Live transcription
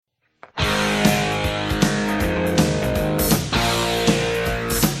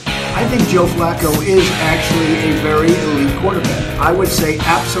think Joe Flacco is actually a very elite quarterback. I would say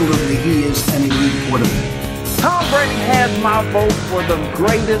absolutely he is an elite quarterback. Tom Brady has my vote for the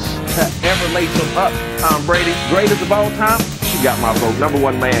greatest to ever lace him up. Tom Brady, greatest of all time. She got my vote. Number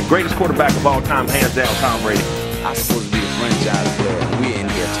one man, greatest quarterback of all time, hands down, Tom Brady. I'm supposed to be the franchise player. We're in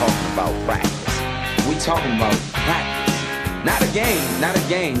here talking about practice. We talking about practice. Not a game, not a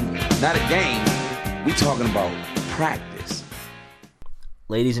game, not a game. We talking about practice.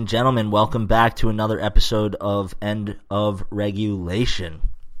 Ladies and gentlemen, welcome back to another episode of End of Regulation.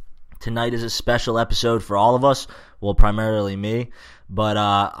 Tonight is a special episode for all of us, well, primarily me, but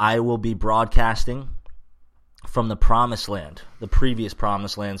I will be broadcasting from the Promised Land, the previous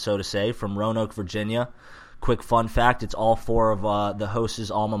Promised Land, so to say, from Roanoke, Virginia. Quick fun fact, it's all four of the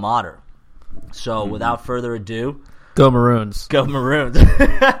hosts' alma mater. So without further ado... Go Maroons. Go Maroons.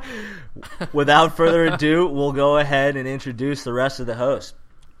 Without further ado, we'll go ahead and introduce the rest of the hosts.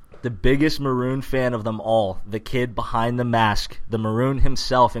 The biggest Maroon fan of them all, the kid behind the mask, the Maroon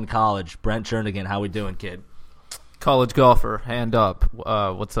himself in college, Brent Jernigan. How we doing, kid? College golfer, hand up.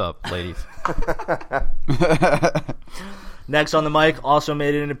 What's up, ladies? Next on the mic, also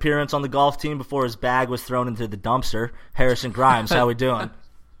made an appearance on the golf team before his bag was thrown into the dumpster, Harrison Grimes. How we doing?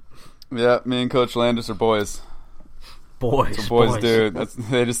 Yeah, me and Coach Landis are boys. Boys. That's what boys do.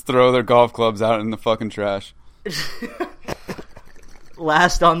 They just throw their golf clubs out in the fucking trash.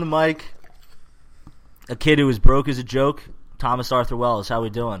 Last on the mic, a kid who was broke as a joke, Thomas Arthur Wells. How we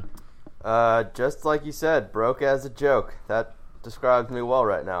doing? Just like you said, broke as a joke. That describes me well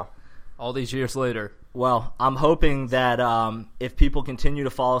right now. All these years later. Well, I'm hoping that if people continue to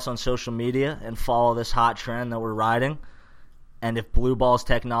follow us on social media and follow this hot trend that we're riding, and if Blue Balls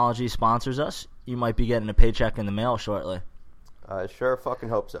Technology sponsors us, you might be getting a paycheck in the mail shortly. I sure fucking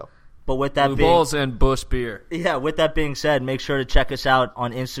hope so. But with that Blue Balls and Busch Beer. Yeah, with that being said, make sure to check us out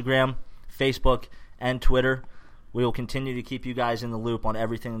on Instagram, Facebook, and Twitter. We will continue to keep you guys in the loop on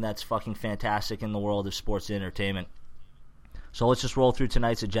everything that's fucking fantastic in the world of sports and entertainment. So let's just roll through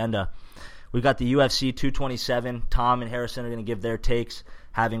tonight's agenda. We've got the UFC 227. Tom and Harrison are going to give their takes,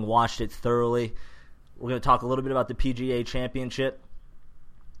 having watched it thoroughly. We're going to talk a little bit about the PGA Championship.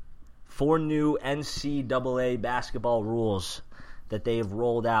 4 new NCAA basketball rules that they have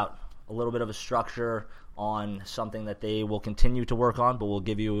rolled out. A little bit of a structure on something that they will continue to work on, but we'll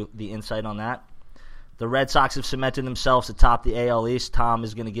give you the insight on that. The Red Sox have cemented themselves atop the AL East. Tom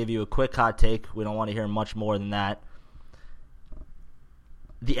is going to give you a quick hot take. We don't want to hear much more than that.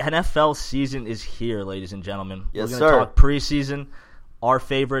 The NFL season is here, ladies and gentlemen. Yes, We're going to talk preseason, our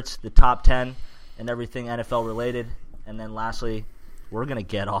favorites, the top 10, and everything NFL related. And then lastly, we're going to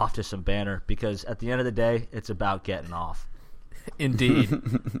get off to some banner because at the end of the day, it's about getting off. Indeed.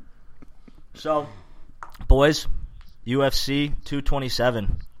 So, boys, UFC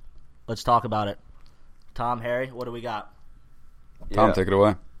 227. Let's talk about it. Tom, Harry, what do we got? Tom, take it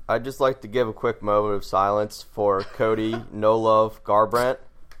away. I'd just like to give a quick moment of silence for Cody No Love Garbrandt.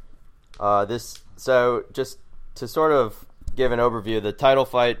 So just to sort of give an overview, the title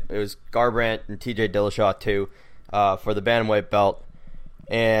fight, it was Garbrandt and TJ Dillashaw 2 for the bantamweight belt.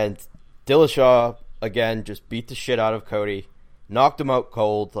 And Dillashaw, again, just beat the shit out of Cody, knocked him out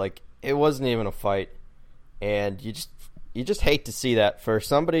cold. Like, it wasn't even a fight. And you just hate to see that for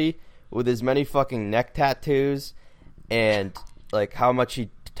somebody with as many fucking neck tattoos and, like, how much he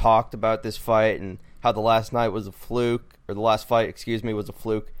talked about this fight and how the last night was a fluke, or the last fight, was a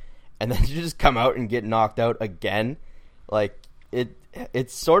fluke. And then to just come out and get knocked out again. Like,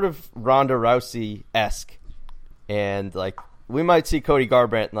 it's sort of Ronda Rousey-esque. And, like, we might see Cody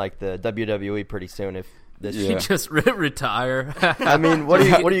Garbrandt in, like, the WWE pretty soon if this. You just retire. I mean, what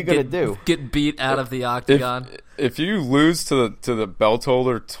are you gonna do? Get beat out of the octagon. If you lose to the belt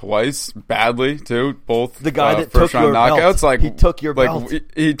holder twice badly too, both the guy that first took round your knockouts, belt. like he took your belt.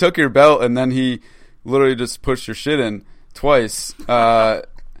 He took your belt and then he literally just pushed your shit in twice. I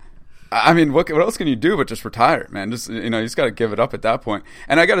mean, what else can you do but just retire, man? Just you just got to give it up at that point.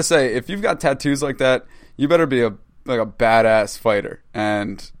 And I got to say, if you've got tattoos like that, you better be a badass fighter.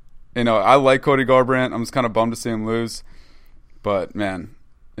 And I like Cody Garbrandt. I'm just kind of bummed to see him lose, but man,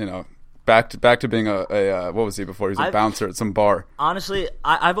 back to being a what was he before? He was a bouncer at some bar. Honestly,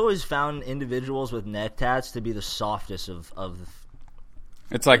 I've always found individuals with neck tats to be the softest of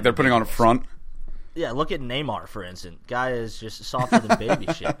It's like they're putting on a front. Yeah, look at Neymar, for instance. Guy is just softer than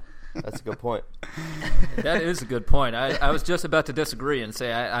baby shit. That's a good point. That is a good point. I was just about to disagree and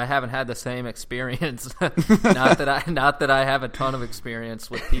say I haven't had the same experience. not that I have a ton of experience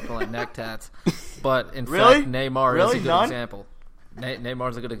with people and neck tats, but in fact, Neymar is a good example.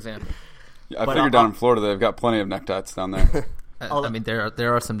 Neymar's a good example. Yeah, I figured down in Florida they've got plenty of neck tats down there. I mean,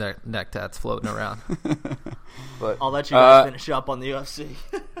 there are some neck tats floating around. But I'll let you guys finish up on the UFC.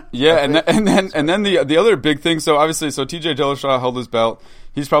 Yeah, and then the other big thing. So obviously, T.J. Dillashaw held his belt.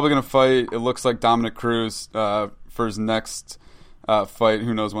 He's probably going to fight. It looks like Dominic Cruz for his next fight.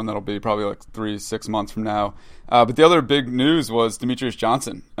 Who knows when that'll be? Probably like 3-6 months from now. But the other big news was Demetrious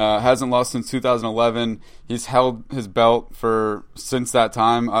Johnson hasn't lost since 2011. He's held his belt since that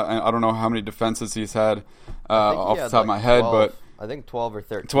time. I don't know how many defenses he's had off the top of my head, 12, but I think 12 or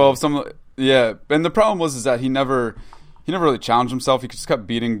 13. 12. Yeah. And the problem was that he never really challenged himself. He just kept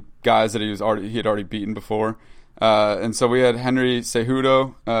beating guys that he had already beaten before. And so we had Henry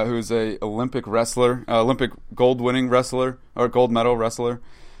Cejudo, who's a Olympic wrestler, Olympic gold winning wrestler or gold medal wrestler.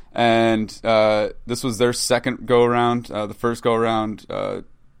 And this was their second go around. The first go around,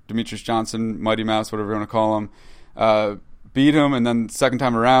 Demetrious Johnson, Mighty Mouse, whatever you want to call him, beat him. And then second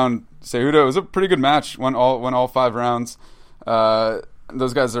time around, Cejudo, it was a pretty good match. Went all 5 rounds.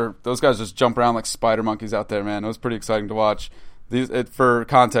 Those guys just jump around like spider monkeys out there, man. It was pretty exciting to watch. For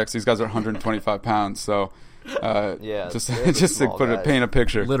context, these guys are 125 pounds, so just to paint a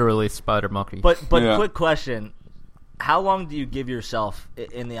picture. Literally spider monkey. But yeah. Quick question: how long do you give yourself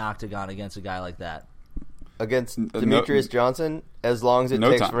in the octagon against a guy like that? Against Demetrious Johnson, as long as it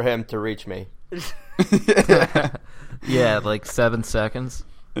takes for him to reach me. Yeah, like 7 seconds.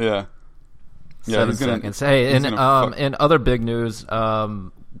 Yeah. 7 seconds. Hey, and in other big news,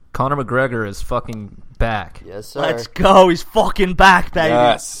 Conor McGregor is fucking back. Yes, sir. Let's go. He's fucking back, baby.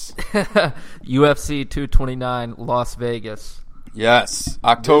 Yes. UFC 229, Las Vegas. Yes.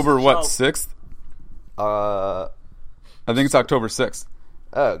 October 6th? I think it's October 6th.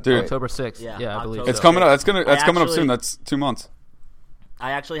 Oh, dude. October 6th. Yeah, I believe so. It's coming up. That's coming up soon. That's 2 months.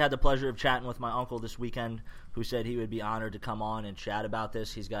 I actually had the pleasure of chatting with my uncle this weekend, who said he would be honored to come on and chat about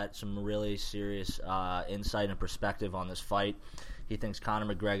this. He's got some really serious insight and perspective on this fight. He thinks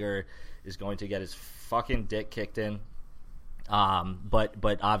Conor McGregor is going to get his fucking dick kicked in.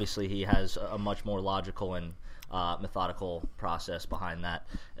 But obviously he has a much more logical and methodical process behind that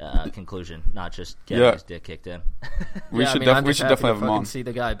conclusion, not just getting his dick kicked in. We should definitely have him on. See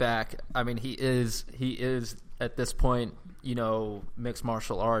the guy back. I mean, he is at this point, mixed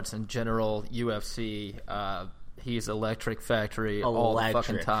martial arts in general, UFC. He's Electric Factory all the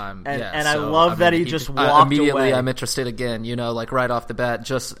fucking time. And I love that he just walked immediately away. I'm interested again, like right off the bat,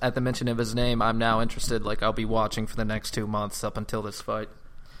 just at the mention of his name, I'm now interested. Like I'll be watching for the next 2 months up until this fight.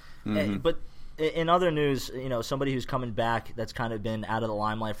 Mm-hmm. But in other news, somebody who's coming back that's kind of been out of the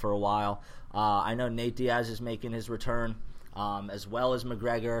limelight for a while. I know Nate Diaz is making his return, as well as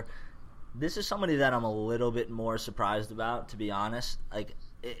McGregor. This is somebody that I'm a little bit more surprised about, to be honest. Like,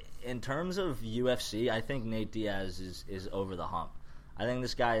 in terms of UFC, I think Nate Diaz is over the hump. I think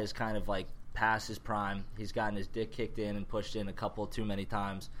this guy is kind of like past his prime. He's gotten his dick kicked in and pushed in a couple too many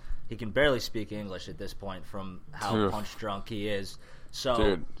times. He can barely speak English at this point from how punch drunk he is.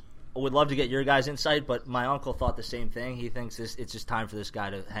 So I would love to get your guys' insight, but my uncle thought the same thing. He thinks it's just time for this guy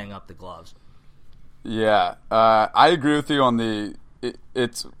to hang up the gloves. Yeah, I agree with you on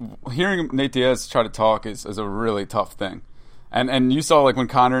it's hearing Nate Diaz try to talk is a really tough thing. And you saw like when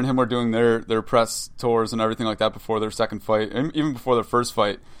Conor and him were doing their press tours and everything like that before their second fight, and even before their first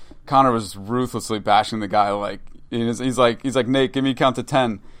fight, Conor was ruthlessly bashing the guy. Like he's like Nate, give me a count to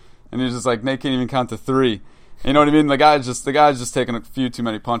 10, and he's just like Nate can't even count to 3. You know what I mean? The guy's just taking a few too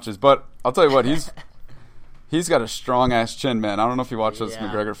many punches. But I'll tell you what, he's got a strong ass chin, man. I don't know if you watch those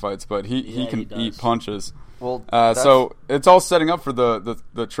McGregor fights, but he can eat punches. Well, so it's all setting up for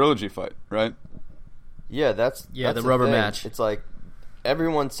the trilogy fight, right? Yeah, that's the rubber match. It's like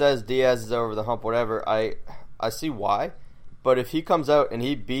everyone says Diaz is over the hump, whatever. I see why, but if he comes out and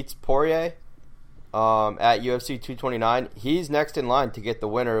he beats Poirier at UFC 229, he's next in line to get the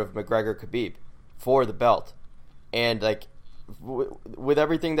winner of McGregor-Khabib for the belt. And like with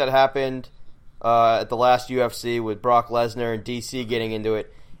everything that happened at the last UFC with Brock Lesnar and DC getting into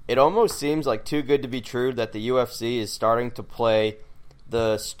it, it almost seems like too good to be true that the UFC is starting to play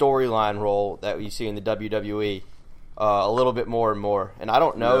the storyline role that you see in the WWE a little bit more and more. And I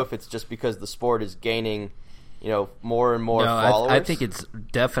don't know if it's just because the sport is gaining, more and more followers. I think it's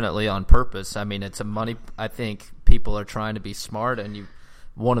definitely on purpose. I mean, it's a money. I think people are trying to be smart, and you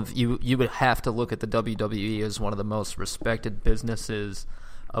would have to look at the WWE as one of the most respected businesses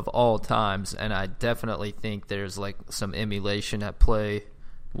of all times. And I definitely think there's like some emulation at play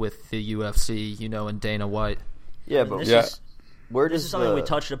with the UFC, and Dana White. Yeah, but this is something we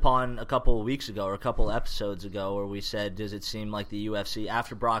touched upon a couple of weeks ago or a couple episodes ago, where we said, does it seem like the UFC,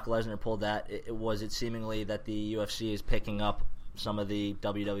 after Brock Lesnar pulled that, was it seemingly that the UFC is picking up some of the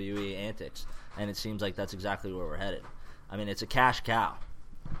WWE antics? And it seems like that's exactly where we're headed. I mean, it's a cash cow.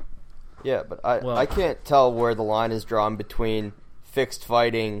 Yeah, but I can't tell where the line is drawn between fixed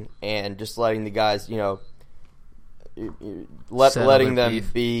fighting and just letting the guys, letting them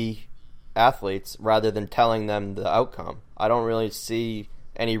be athletes rather than telling them the outcome. I don't really see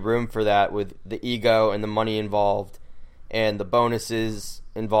any room for that with the ego and the money involved and the bonuses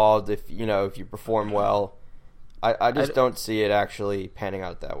involved if you perform well. I just don't see it actually panning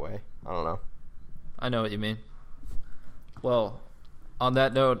out that way. I don't know. I know what you mean. Well, on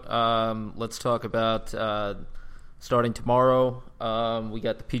that note, let's talk about starting tomorrow. We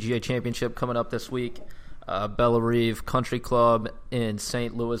got the PGA Championship coming up this week. Bellerive Country Club in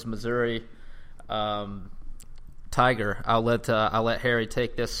St. Louis, Missouri. Tiger, I'll let Harry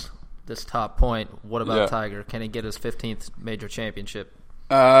take this top point. What about Tiger? Can he get his 15th major championship?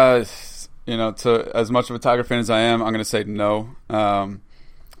 To as much of a Tiger fan as I am, I'm going to say no. A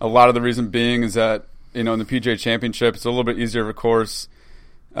lot of the reason being is that in the PGA Championship, it's a little bit easier of a course,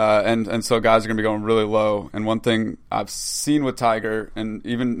 and so guys are going to be going really low. And one thing I've seen with Tiger, and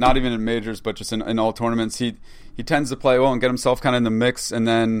not even in majors, but just in all tournaments, he tends to play well and get himself kind of in the mix, and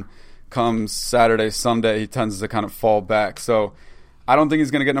then comes Saturday, Sunday, he tends to kind of fall back. So I don't think he's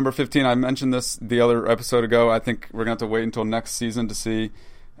going to get number 15. I mentioned this the other episode ago. I think we're going to have to wait until next season to see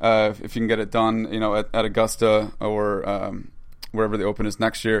if you can get it done, at Augusta or wherever the Open is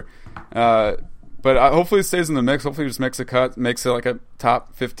next year. But hopefully it stays in the mix. Hopefully he just makes a cut, makes it like a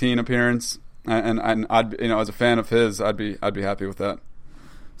top 15 appearance, and I'd as a fan of his, I'd be happy with that.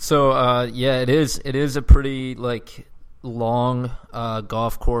 So it is a pretty long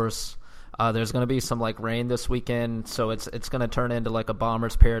golf course. There's going to be some rain this weekend, so it's going to turn into a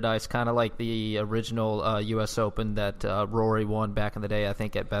bomber's paradise, kind of like the original U.S. Open that Rory won back in the day, I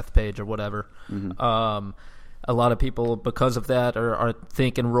think at Bethpage or whatever. Mm-hmm. A lot of people, because of that, are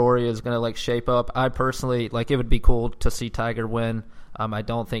thinking Rory is going to shape up. I personally it would be cool to see Tiger win. I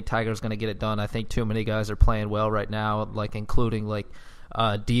don't think Tiger's going to get it done. I think too many guys are playing well right now, including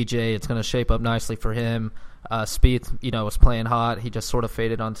DJ. It's going to shape up nicely for him. Spieth, was playing hot. He just sort of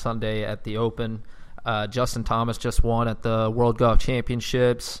faded on Sunday at the Open. Justin Thomas just won at the World Golf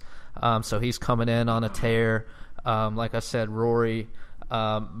Championships, so he's coming in on a tear. Like I said, Rory,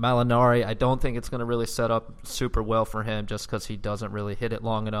 Molinari, I don't think it's going to really set up super well for him just because he doesn't really hit it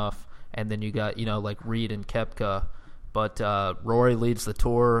long enough. And then you got, Reed and Koepka. But Rory leads the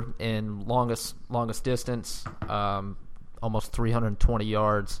tour in longest distance, almost 320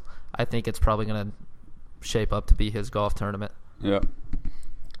 yards. I think it's probably going to shape up to be his golf tournament. Yeah,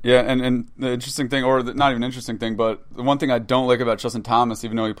 and the interesting thing, or not even interesting thing, but the one thing I don't like about Justin Thomas,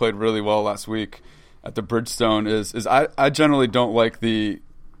 even though he played really well last week at the Bridgestone, is I generally don't like the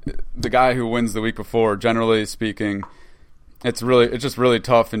guy who wins the week before. Generally speaking, it's just really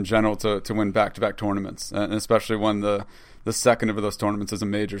tough in general to win back-to-back tournaments, and especially when the second of those tournaments is a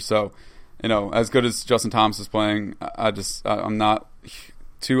major. So, as good as Justin Thomas is playing, I'm not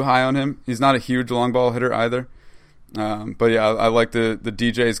too high on him. He's not a huge long ball hitter either. But yeah, I like the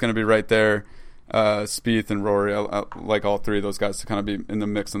DJ is going to be right there. Spieth and Rory, I like all three of those guys to kind of be in the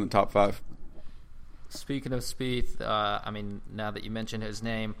mix in the top 5. Speaking of Spieth, now that you mentioned his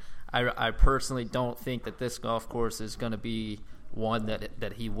name, I personally don't think that this golf course is going to be one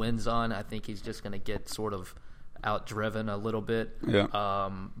that he wins on. I think he's just going to get sort of outdriven a little bit. Yeah.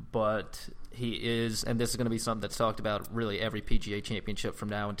 But he is, and this is going to be something that's talked about really every PGA Championship from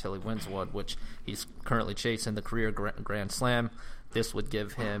now until he wins one, which he's currently chasing the career Grand Slam. This would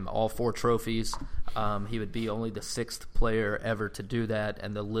give him all 4 trophies. He would be only the 6th player ever to do that,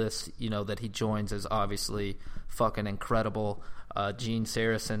 and the list, that he joins is obviously fucking incredible. Gene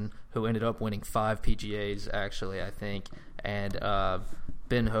Sarazen, who ended up winning 5 PGAs, actually, I think, and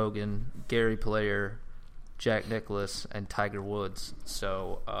Ben Hogan, Gary Player, Jack Nicklaus, and Tiger Woods.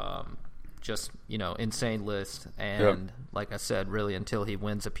 So, just, insane list. And like I said, really until he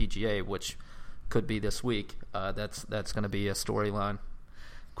wins a PGA, which could be this week, that's going to be a storyline.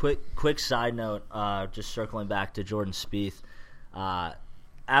 Quick side note, just circling back to Jordan Spieth.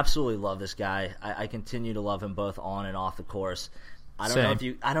 Absolutely love this guy. I continue to love him both on and off the course. I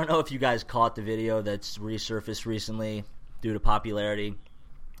don't know if you guys caught the video that's resurfaced recently due to popularity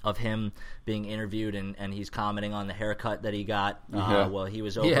of him being interviewed, and he's commenting on the haircut that he got while he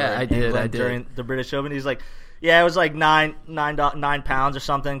was over England during the British Open. He's like, it was like 9 pounds or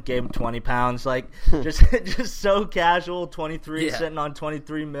something. Gave him 20 pounds. Just so casual. 23, sitting on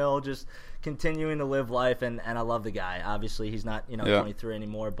 23 mil, just continuing to live life. And I love the guy. Obviously, he's not 23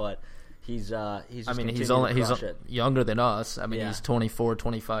 anymore, but he's he's younger than us. He's 24,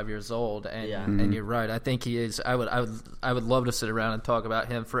 25 years old, and you're right. I think he is. I would love to sit around and talk about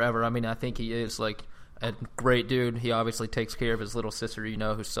him forever. I think he is a great dude. He obviously takes care of his little sister,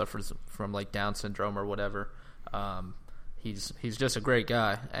 who suffers from like Down syndrome or whatever. He's just a great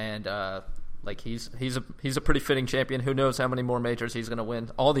guy, and he's a pretty fitting champion. Who knows how many more majors he's going to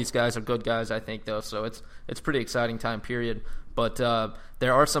win? All these guys are good guys, I think, though. So it's pretty exciting time period. But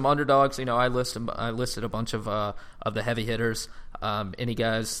there are some underdogs. I listed a bunch of the heavy hitters. Any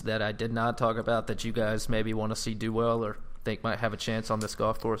guys that I did not talk about that you guys maybe want to see do well or think might have a chance on this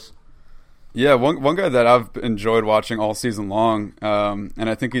golf course? Yeah, one guy that I've enjoyed watching all season long, and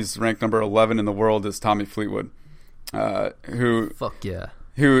I think he's ranked number 11 in the world, is Tommy Fleetwood. Fuck yeah.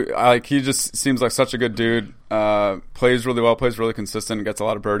 He just seems like such a good dude. Plays really well, plays really consistent, and gets a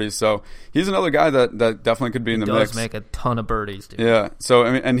lot of birdies. So he's another guy that definitely could be in the mix. He does make a ton of birdies, dude. Yeah. So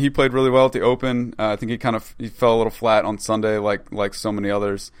and he played really well at the Open. I think he fell a little flat on Sunday, like so many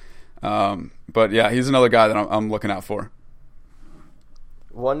others. But yeah, he's another guy that I'm looking out for.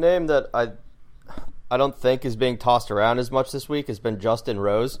 One name that I don't think is being tossed around as much this week has been Justin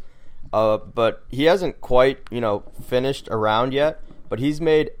Rose. But he hasn't quite, finished around yet. But he's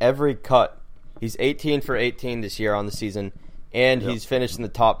made every cut. He's 18 for 18 this year on the season, and he's finished in the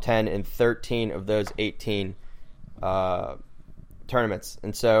top 10 in 13 of those 18 tournaments.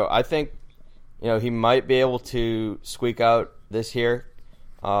 And so I think, he might be able to squeak out this year.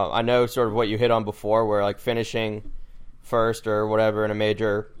 I know sort of what you hit on before, where like finishing first or whatever in a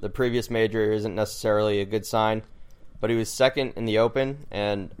major, the previous major isn't necessarily a good sign. But he was second in the Open,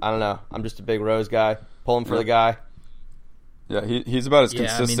 and I don't know. I'm just a big Rose guy, pulling for the guy. Yeah, he's about as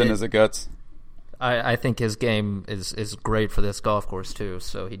consistent as it gets. I think his game is great for this golf course too,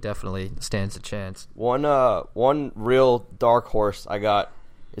 so he definitely stands a chance. One real dark horse I got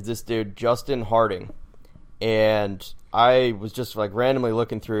is this dude Justin Harding, and I was just like randomly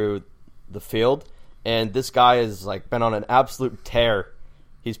looking through the field, and this guy has like been on an absolute tear.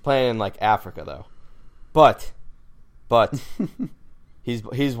 He's playing in like Africa though, but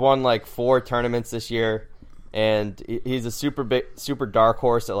he's won like 4 tournaments this year. And he's a super dark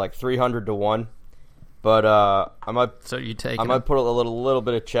horse at like 300 to 1, but I might put a little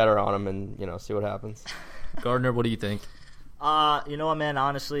bit of cheddar on him and see what happens. Gardner, what do you think? You know what, man?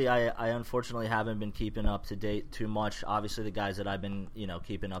 Honestly, I unfortunately haven't been keeping up to date too much. Obviously, the guys that I've been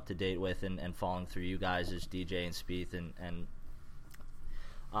keeping up to date with and following through you guys is DJ and Spieth and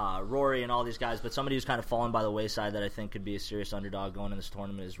Rory and all these guys. But somebody who's kind of fallen by the wayside that I think could be a serious underdog going in this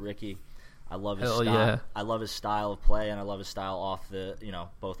tournament is Ricky. I love his style. Yeah. I love his style of play, and I love his style off the,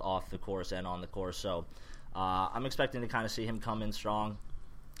 both off the course and on the course. So, I'm expecting to kind of see him come in strong.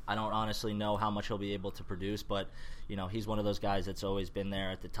 I don't honestly know how much he'll be able to produce, but he's one of those guys that's always been there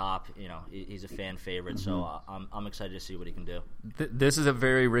at the top. He's a fan favorite, so I'm excited to see what he can do. This is a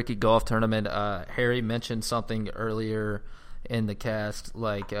very Ricky golf tournament. Harry mentioned something earlier in the cast,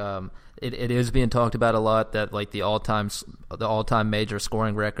 like it is being talked about a lot that like the all-time major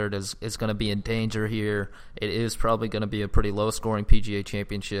scoring record is going to be in danger here. It is probably going to be a pretty low-scoring PGA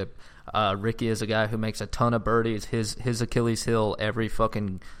Championship. Ricky is a guy who makes a ton of birdies. His Achilles heel every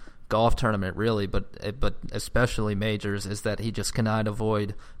fucking golf tournament, really, but especially majors, is that he just cannot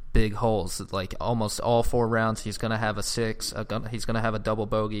avoid big holes. Like almost all 4 rounds, he's going to have a 6. He's going to have a double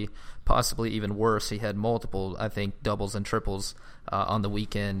bogey, possibly even worse. He had multiple, I think, doubles and triples on the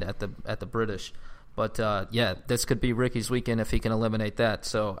weekend at the British. But yeah, this could be Ricky's weekend if he can eliminate that.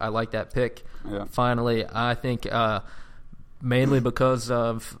 So I like that pick. Yeah. Finally, I think mainly because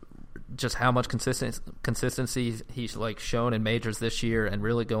of just how much consistency he's like shown in majors this year and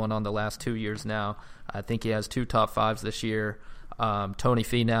really going on the last 2 years now. I think he has 2 top 5s this year. Tony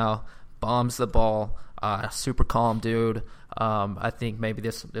Finau bombs the ball, super calm dude. I think maybe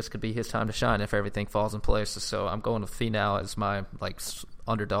this could be his time to shine if everything falls in place. So I'm going with Finau as my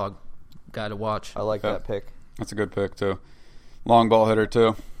underdog guy to watch. I like that pick. That's a good pick too. Long ball hitter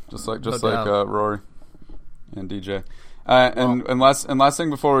too, just like Rory and DJ. And last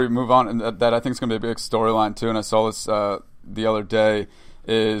thing before we move on, and that I think is going to be a big storyline too. And I saw this the other day.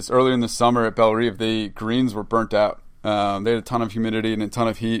 Is earlier in the summer at Bellerive, the greens were burnt out. They had a ton of humidity and a ton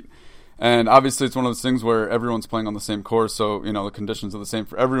of heat. And obviously it's one of those things where everyone's playing on the same course, so, the conditions are the same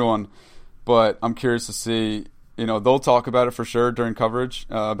for everyone. But I'm curious to see, they'll talk about it for sure during coverage,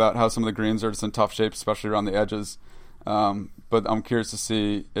 about how some of the greens are just in tough shape, especially around the edges. But I'm curious to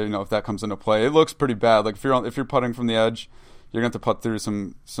see, if that comes into play. It looks pretty bad. Like if you're putting from the edge, you're going to have to putt through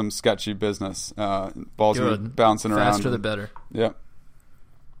some sketchy business. Balls are bouncing around. Faster the better. Yeah.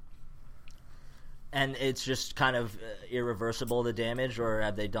 And it's just kind of irreversible, the damage, or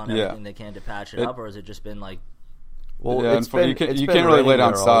have they done everything they can to patch it up, or has it just been like... Well, you can't really lay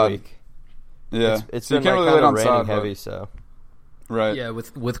down sod. Yeah, it's so been you can't really lay down sod. Heavy, so... Right. Yeah,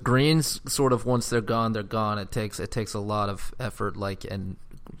 with greens, sort of once they're gone, they're gone. It takes a lot of effort, like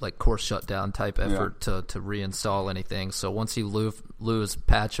course shutdown type effort to reinstall anything. So once you lose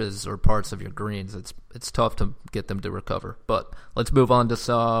patches or parts of your greens, it's tough to get them to recover. But let's move on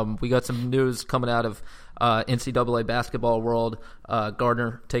to we got some news coming out of NCAA basketball world.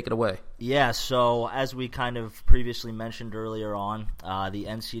 Gardner, take it away. Yeah, so as we kind of previously mentioned earlier on, the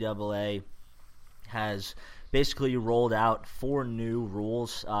NCAA has basically rolled out 4 new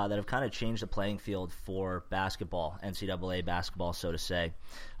rules that have kind of changed the playing field for basketball, NCAA basketball, so to say,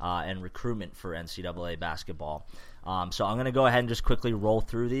 and recruitment for NCAA basketball. So I'm going to go ahead and just quickly roll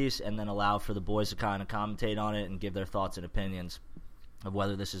through these and then allow for the boys to kind of commentate on it and give their thoughts and opinions of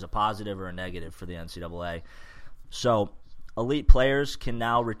whether this is a positive or a negative for the NCAA. So elite players can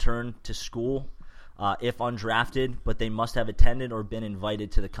now return to school if undrafted, but they must have attended or been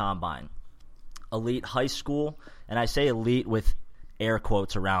invited to the combine. Elite high school, and I say elite with air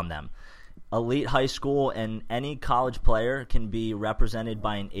quotes around them. Elite high school and any college player can be represented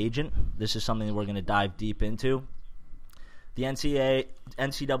by an agent. This is something that we're going to dive deep into. The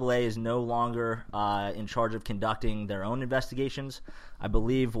NCAA is no longer in charge of conducting their own investigations. I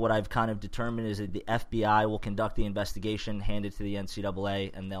believe what I've kind of determined is that the FBI will conduct the investigation, hand it to the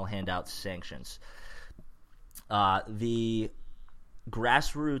NCAA, and they'll hand out sanctions. The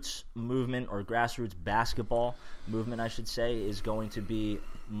grassroots movement, or grassroots basketball movement, I should say, is going to be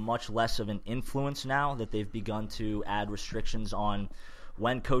much less of an influence now that they've begun to add restrictions on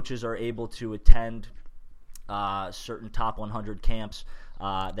when coaches are able to attend certain top 100 camps.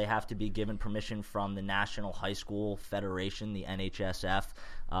 They have to be given permission from the National High School Federation, the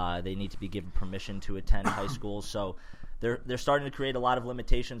NHSF. They need to be given permission to attend high schools. So they're starting to create a lot of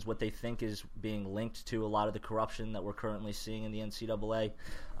limitations, what they think is being linked to a lot of the corruption that we're currently seeing in the NCAA.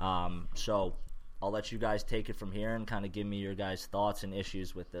 So I'll let you guys take it from here and kind of give me your guys' thoughts and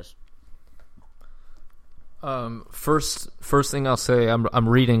issues with this. First thing I'll say, I'm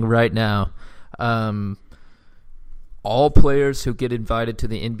reading right now. All players who get invited to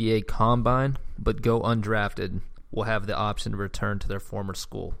the NBA Combine but go undrafted will have the option to return to their former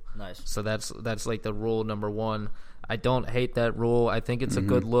school. Nice. So that's like the rule number one. I don't hate that rule. I think it's a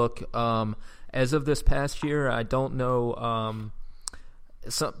good look. As of this past year, I don't know.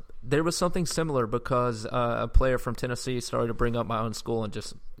 There was something similar because a player from Tennessee started to bring up my own school and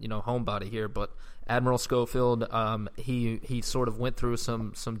just homebody here, but Admiral Schofield, he sort of went through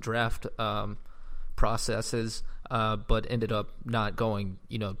some draft processes, but ended up not going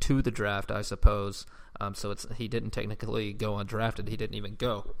to the draft, I suppose. So he didn't technically go undrafted. He didn't even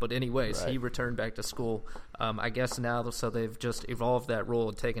go. But anyways, He returned back to school. I guess now, so they've just evolved that rule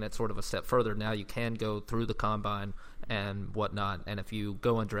and taken it sort of a step further. Now you can go through the combine and whatnot, and if you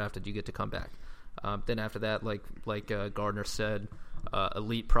go undrafted, you get to come back. Then after that, like Gardner said,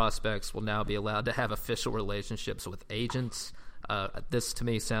 elite prospects will now be allowed to have official relationships with agents. This to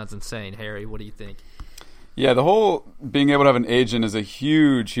me sounds insane. Harry, what do you think? Yeah, the whole being able to have an agent is a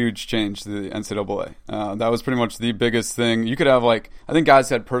huge, huge change to the NCAA. That was pretty much the biggest thing. You could have, I think guys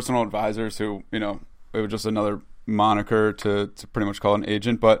had personal advisors who, it was just another moniker to pretty much call an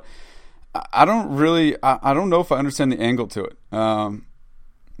agent. But I don't know if I understand the angle to it.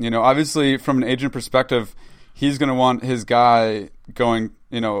 Obviously from an agent perspective, he's going to want his guy going,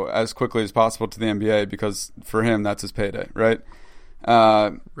 as quickly as possible to the NBA because for him, that's his payday, right?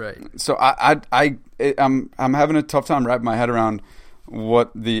 Right. So I'm having a tough time wrapping my head around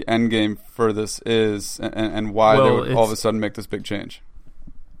what the end game for this is and why they would all of a sudden make this big change.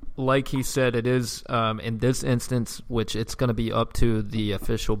 Like he said, it is in this instance, which it's going to be up to the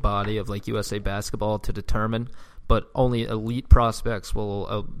official body of USA Basketball to determine. But only elite prospects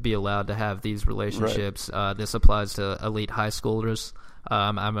will be allowed to have these relationships. Right. This applies to elite high schoolers.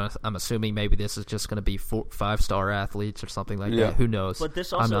 I'm assuming maybe this is just going to be 5-star athletes or something like that. Who knows? But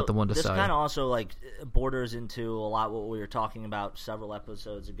this also, I'm not the one deciding. This kind of also borders into a lot what we were talking about several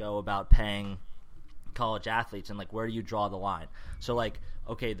episodes ago about paying college athletes and where do you draw the line? So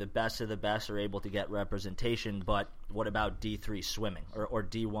okay, the best of the best are able to get representation, but what about D3 swimming or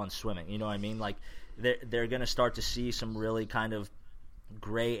D1 swimming? You know what I mean? They're going to start to see some really kind of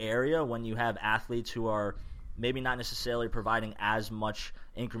gray area when you have athletes who are maybe not necessarily providing as much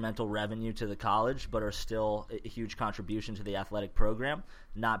incremental revenue to the college, but are still a huge contribution to the athletic program,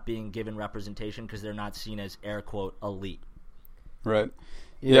 not being given representation because they're not seen as air quote elite. Right.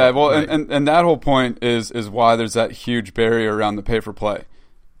 Yeah. Well, right. And that whole point is why there's that huge barrier around the pay for play,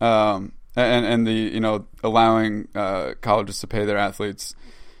 and the allowing colleges to pay their athletes.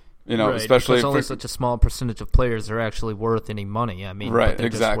 Right, especially because only such a small percentage of players are actually worth any money. I mean, right, they're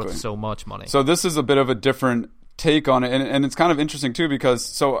exactly. just worth so much money. So this is a bit of a different take on it, and it's kind of interesting too, because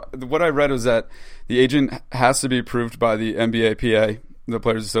so what I read was that the agent has to be approved by the NBAPA, the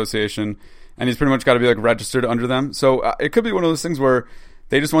Players Association, and he's pretty much got to be like registered under them. So it could be one of those things where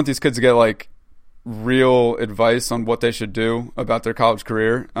they just want these kids to get like real advice on what they should do about their college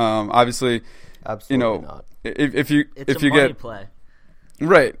career. Obviously, Absolutely not. If you money get play.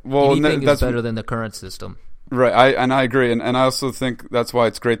 right, well, Anything that's is better than the current system. right. I agree, and I also think that's why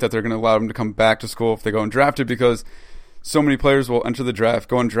it's great that they're going to allow them to come back to school if they go undrafted, because so many players will enter the draft,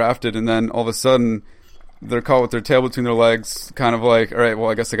 go undrafted, and then all of a sudden they're caught with their tail between their legs, kind of like, all right, well,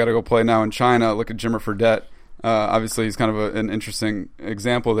 I guess I got to go play now in China. Look at Jimmer Fredette. Obviously, he's kind of an interesting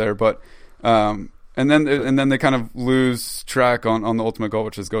example there, but and then they kind of lose track on the ultimate goal,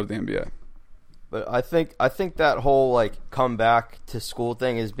 which is go to the NBA. But I think that whole like come back to school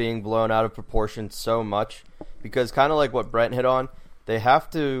thing is being blown out of proportion so much, because kind of like what Brent hit on, they have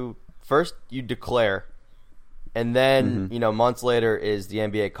to first you declare, and then months later is the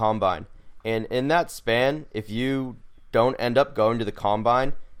NBA Combine, and in that span, if you don't end up going to the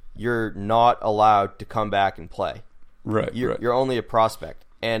Combine, you're not allowed to come back and play. Right. You're only a prospect,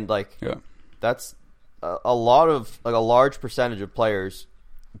 and that's a lot of like a large percentage of players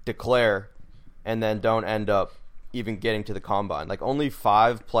declare and then don't end up even getting to the Combine. Like only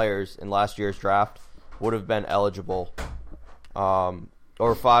 5 players in last year's draft would have been eligible,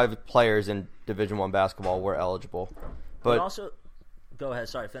 or 5 players in Division I basketball were eligible. But also, go ahead.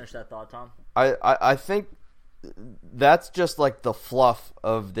 Sorry, finish that thought, Tom. I think that's just like the fluff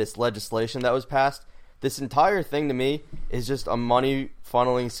of this legislation that was passed. This entire thing to me is just a money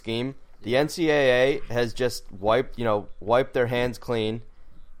funneling scheme. The NCAA has just wiped their hands clean,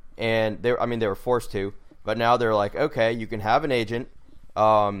 and they were forced to, but now they're like, okay, you can have an agent.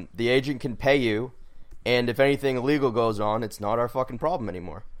 The agent can pay you, and if anything illegal goes on, it's not our fucking problem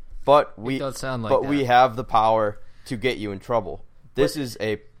anymore. But we have the power to get you in trouble. This is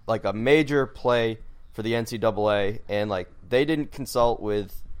a major play for the NCAA, and like they didn't consult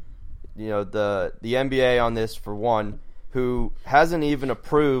with the NBA on this, for one, who hasn't even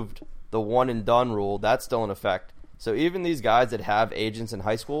approved the one and done rule. That's still in effect. So even these guys that have agents in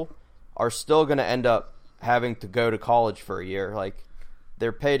high school are still going to end up having to go to college for a year. Like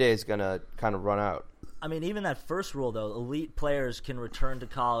their payday is going to kind of run out. I mean, even that first rule, though, elite players can return to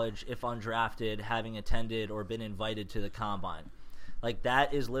college if undrafted, having attended or been invited to the Combine. Like,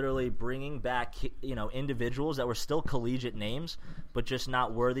 that is literally bringing back, individuals that were still collegiate names, but just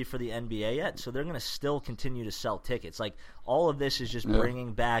not worthy for the NBA yet. So they're going to still continue to sell tickets. Like, all of this is just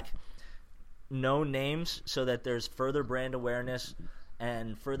bringing back known names so that there's further brand awareness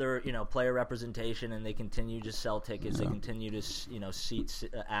and further, player representation, and they continue to sell tickets. They continue to, seat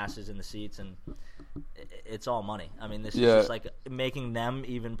asses in the seats, and it's all money. I mean, this is just like making them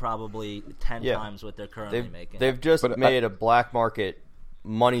even probably 10 times what they're currently making. They've just made a black market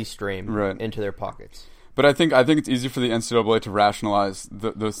money stream into their pockets. But I think it's easy for the NCAA to rationalize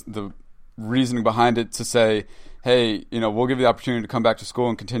the reasoning behind it, to say, hey, we'll give you the opportunity to come back to school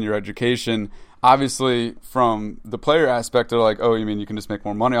and continue your education. Obviously, from the player aspect, they're like, oh, you mean you can just make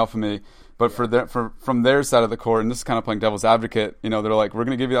more money off of me? But from their side of the court, and this is kind of playing devil's advocate, they're like, we're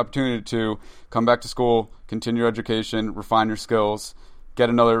going to give you the opportunity to come back to school, continue your education, refine your skills,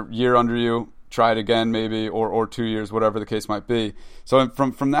 get another year under you, try it again maybe, or 2 years, whatever the case might be. So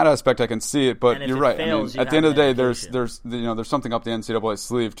from that aspect, I can see it. But you're right. Fails, at the end of the day, there's something up the NCAA's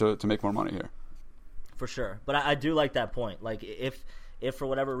sleeve to make more money here. For sure. But I do like that point. Like, if for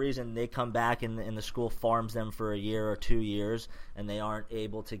whatever reason they come back and the school farms them for a year or 2 years and they aren't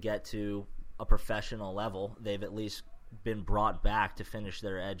able to get to a professional level, they've at least been brought back to finish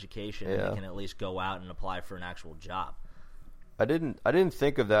their education, and they can at least go out and apply for an actual job. I didn't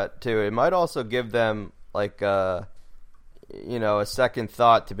think of that too. It might also give them like a second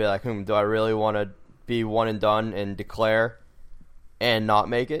thought to be like, do I really want to be one and done and declare and not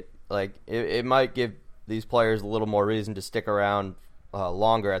make it? Like it might give these players a little more reason to stick around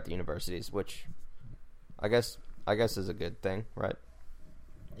longer at the universities, which I guess is a good thing, right?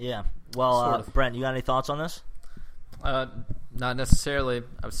 Yeah. Well, Sort of. Brent, you got any thoughts on this? Not necessarily.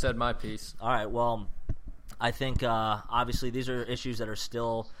 I've said my piece. All right. Well, I think obviously these are issues that are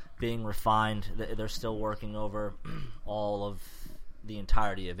still being refined. They're still working over all of the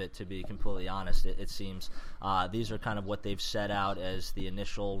entirety of it, to be completely honest, it seems. These are kind of what they've set out as the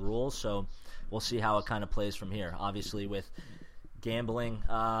initial rules, so we'll see how it kind of plays from here. Obviously, with gambling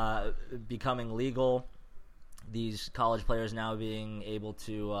becoming legal, these college players now being able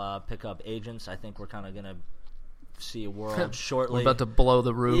to pick up agents, I think we're kind of going to see a world shortly. We're about to blow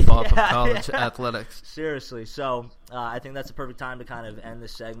the roof off of college athletics. Seriously. So I think that's the perfect time to kind of end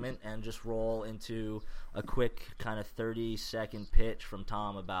this segment and just roll into a quick kind of 30-second pitch from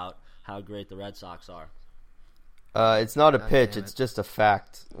Tom about how great the Red Sox are. It's not a pitch. It's just a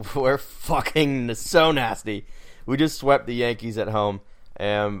fact. We're fucking so nasty. We just swept the Yankees at home.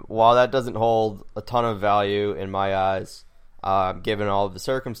 And while that doesn't hold a ton of value in my eyes, given all of the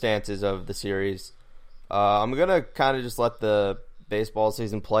circumstances of the series, I'm going to kind of just let the baseball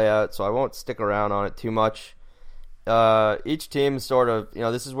season play out, so I won't stick around on it too much. Each team sort of,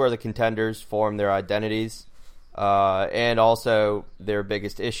 this is where the contenders form their identities and also their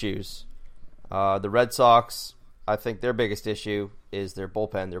biggest issues. The Red Sox, I think their biggest issue is their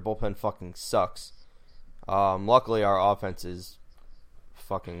bullpen. Their bullpen fucking sucks. Luckily, our offense is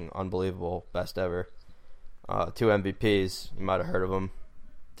fucking unbelievable. Best ever. 2 MVPs. You might have heard of them.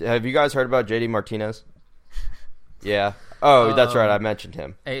 Have you guys heard about JD Martinez? Yeah. Oh, that's right. I mentioned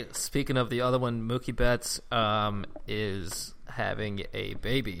him. Hey, speaking of the other one, Mookie Betts is having a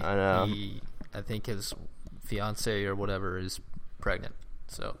baby. I know. I think his fiance or whatever is pregnant.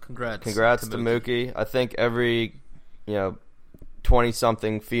 So congrats to Mookie. I think every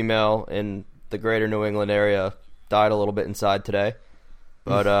 20-something female in the greater New England area died a little bit inside today.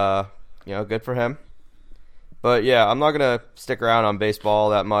 But good for him. But yeah, I'm not gonna stick around on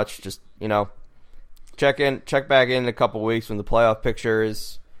baseball that much. Just check back in a couple weeks when the playoff picture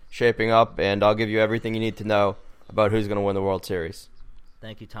is shaping up, and I'll give you everything you need to know about who's gonna win the World Series.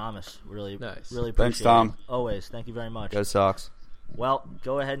 Thank you, Thomas. Really nice. Really appreciate Thanks, Tom. it. Always. Thank you very much. Go Sox. Well,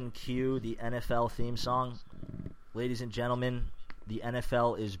 go ahead and cue the NFL theme song. Ladies and gentlemen, the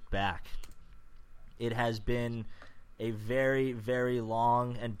NFL is back. It has been a very, very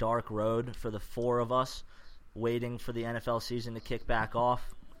long and dark road for the 4 of us waiting for the NFL season to kick back off.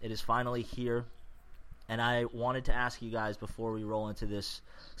 It is finally here. And I wanted to ask you guys before we roll into this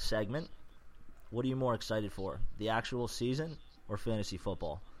segment, what are you more excited for, the actual season or fantasy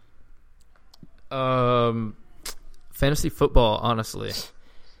football? Fantasy football, honestly.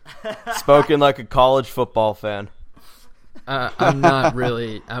 Spoken like a college football fan. I'm not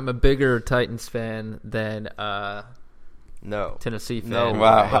really. I'm a bigger Titans fan than Tennessee fan. No,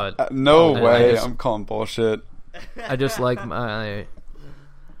 wow. But No way. I'm calling bullshit. I just like my.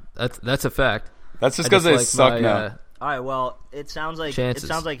 That's a fact. That's just because they suck now. All right, well, it sounds like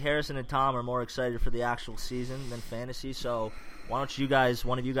Harrison and Tom are more excited for the actual season than fantasy. So why don't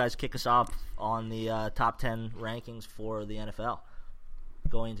one of you guys, kick us off on the top 10 rankings for the NFL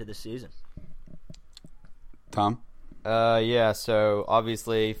going into this season? Tom? Yeah. So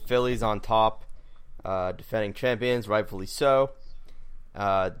obviously Philly's on top, defending champions, rightfully so.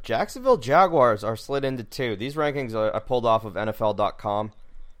 Jacksonville Jaguars are slid into 2. These rankings I pulled off of NFL.com.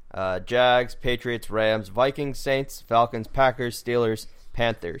 Jags, Patriots, Rams, Vikings, Saints, Falcons, Packers, Steelers,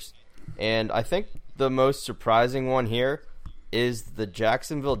 Panthers. And I think the most surprising one here is the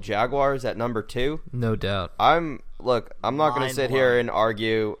Jacksonville Jaguars at number 2. No doubt. I'm not going to sit here and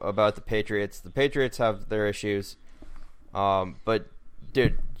argue about the Patriots. The Patriots have their issues. But,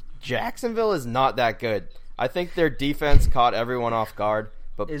 dude, Jacksonville is not that good. I think their defense caught everyone off guard.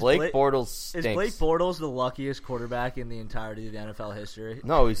 But Blake Bortles stinks. Is Blake Bortles the luckiest quarterback in the entirety of the NFL history?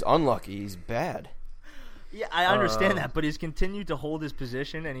 No, he's unlucky. He's bad. Yeah, I understand that, but he's continued to hold his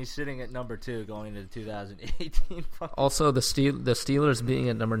position, and he's sitting at number 2 going into 2018. Also, the Steelers being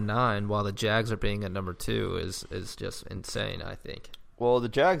at number 9 while the Jags are being at number 2 is just insane, I think. Well, the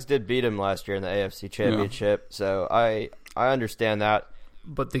Jags did beat him last year in the AFC Championship, so I understand that.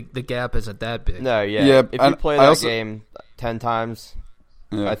 But the gap isn't that big. No, yeah. If you play that game 10 times...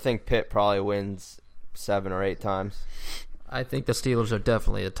 Yeah. I think Pitt probably wins 7 or 8 times. I think the Steelers are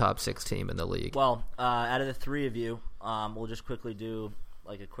definitely a top 6 team in the league. Well, out of the 3 of you, we'll just quickly do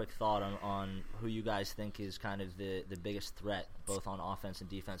like a quick thought on who you guys think is kind of the biggest threat, both on offense and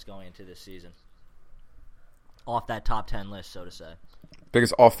defense going into this season. Off that top 10 list, so to say.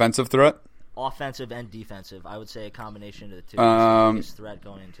 Biggest offensive threat? Offensive and defensive. I would say a combination of the 2 is the biggest threat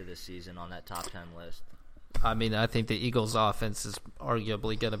going into this season on that top 10 list. I mean, I think the Eagles' offense is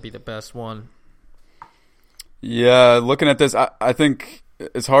arguably going to be the best one. Yeah, looking at this, I think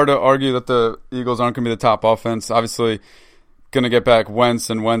it's hard to argue that the Eagles aren't going to be the top offense. Obviously, going to get back Wentz,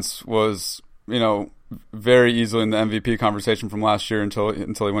 and Wentz was, very easily in the MVP conversation from last year until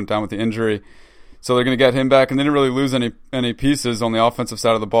he went down with the injury. So they're going to get him back, and they didn't really lose any pieces on the offensive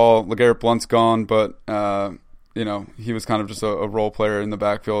side of the ball. LeGarrette Blount's gone, but he was kind of just a role player in the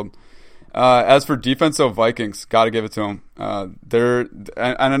backfield. As for defense, though, Vikings, got to give it to them. And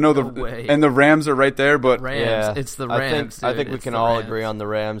I know the Rams are right there, but It's the Rams. I think we can all agree on the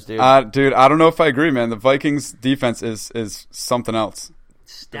Rams, dude. Dude, I don't know if I agree, man. The Vikings defense is something else.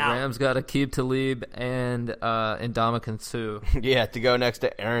 The Rams got Aqib Talib and Ndamukong Suh. Yeah, to go next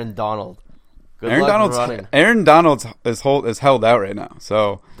to Aaron Donald. Aaron Donald is held out right now,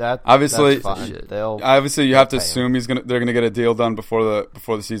 so obviously you have to assume they're gonna get a deal done before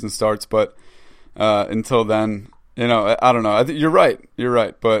the season starts. But until then, I don't know. I think you're right,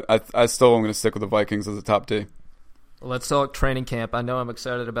 but I still am gonna stick with the Vikings as a top D. Let's talk training camp. I know I'm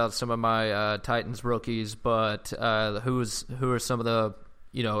excited about some of my Titans rookies, but who are some of the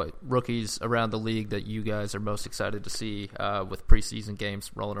rookies around the league that you guys are most excited to see with preseason games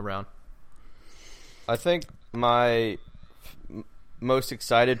rolling around? I think my most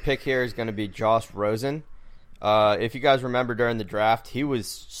excited pick here is going to be Josh Rosen. If you guys remember during the draft, he was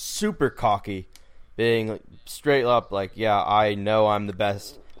super cocky, being straight up like, yeah, I know I'm the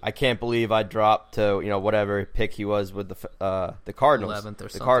best. I can't believe I dropped to, whatever pick he was with the Cardinals. 11th or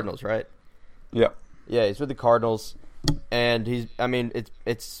something. The Cardinals, right? Yeah. Yeah, he's with the Cardinals, and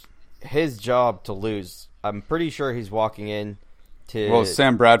it's his job to lose. I'm pretty sure he's walking in to... Well,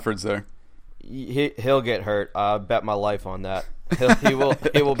 Sam Bradford's there. He'll get hurt. I bet my life on that. He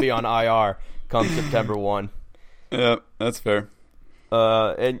will be on IR come September 1. Yeah, that's fair.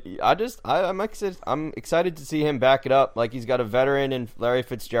 And I'm excited to see him back it up. Like, he's got a veteran in Larry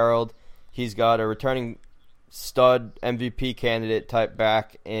Fitzgerald. He's got a returning stud MVP candidate type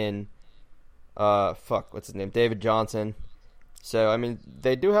back in what's his name? David Johnson. So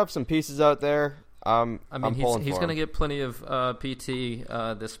they do have some pieces out there. He's going to get plenty of PT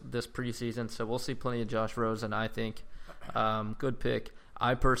this preseason, so we'll see plenty of Josh Rosen, I think. Good pick.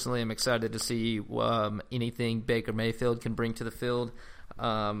 I personally am excited to see anything Baker Mayfield can bring to the field.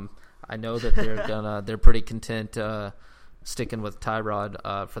 I know that they're pretty content sticking with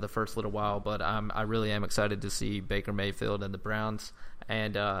Tyrod for the first little while, but I really am excited to see Baker Mayfield and the Browns.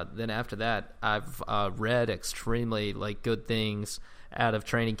 And then after that, I've read extremely good things out of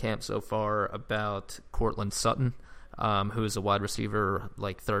training camp so far about Cortland Sutton, who is a wide receiver,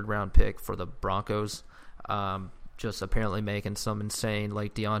 third-round pick for the Broncos, just apparently making some insane,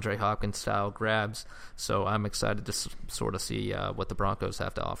 DeAndre Hopkins-style grabs. So I'm excited to sort of see what the Broncos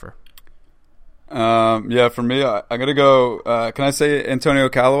have to offer. For me, I'm going to go can I say Antonio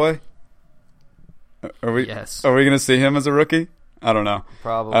Callaway? Yes. Are we going to see him as a rookie? I don't know.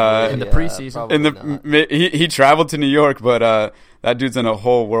 Probably in the preseason. He traveled to New York, but that dude's in a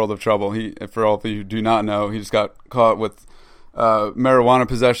whole world of trouble. For all of you who do not know, he just got caught with marijuana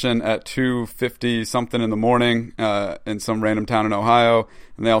possession at 2:50 something in the morning in some random town in Ohio,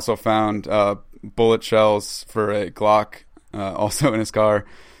 and they also found bullet shells for a Glock also in his car.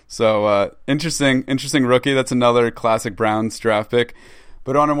 So interesting rookie. That's another classic Browns draft pick.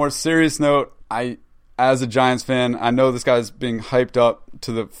 But on a more serious note, as a Giants fan, I know this guy's being hyped up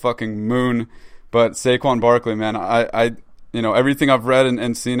to the fucking moon, but Saquon Barkley, man, I everything I've read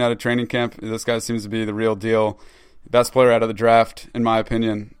and seen out of training camp, this guy seems to be the real deal, best player out of the draft, in my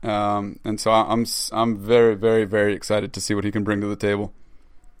opinion. And so I'm very, very, very excited to see what he can bring to the table.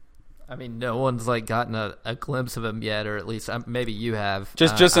 No one's gotten a glimpse of him yet, or at least maybe you have.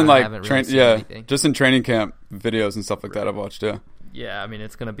 Just in just in training camp videos and stuff like that I've watched. Yeah. Yeah,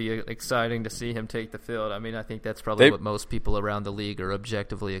 it's going to be exciting to see him take the field. I think that's probably what most people around the league are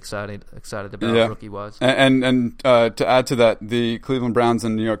objectively excited about rookie-wise. And to add to that, the Cleveland Browns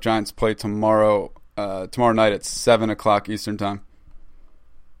and New York Giants play tomorrow night at 7 o'clock Eastern Time.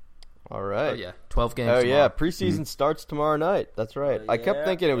 All right. Oh, yeah. 12 games tomorrow. Yeah, preseason preseason starts tomorrow night. That's right. I kept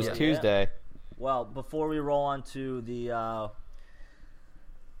thinking it was Tuesday. Well, before we roll on to the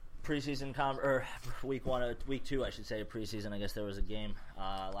preseason week 2, I should say, preseason. I guess there was a game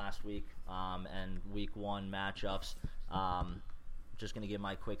last week, and week 1 matchups. Just going to give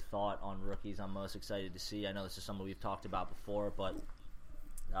my quick thought on rookies I'm most excited to see. I know this is something we've talked about before, but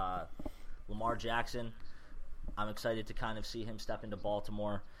Lamar Jackson, I'm excited to kind of see him step into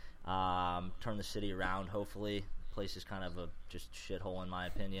Baltimore, turn the city around, hopefully. The place is kind of a just shithole in my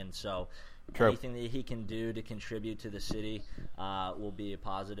opinion, so anything that he can do to contribute to the city will be a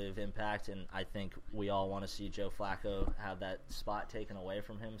positive impact, and I think we all want to see Joe Flacco have that spot taken away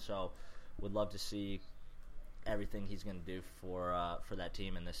from him, so would love to see everything he's going to do for that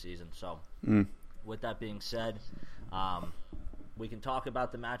team in this season. So with that being said, we can talk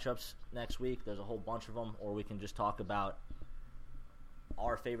about the matchups next week. There's a whole bunch of them, or we can just talk about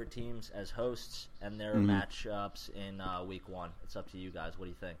our favorite teams as hosts and their matchups in week 1. It's up to you guys. What do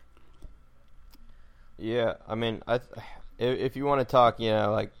you think? Yeah, if you want to talk,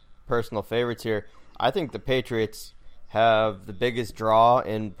 personal favorites here. I think the Patriots have the biggest draw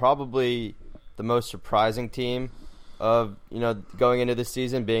and probably the most surprising team of going into this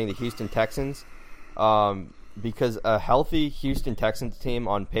season being the Houston Texans, because a healthy Houston Texans team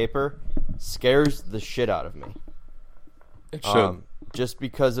on paper scares the shit out of me. It should. Just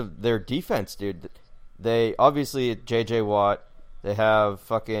because of their defense, dude. They obviously J.J. Watt. They have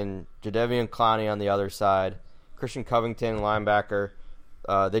fucking Jadeveon Clowney on the other side. Christian Covington, linebacker.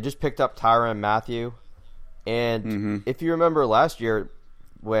 They just picked up Tyrann Mathieu. And if you remember last year,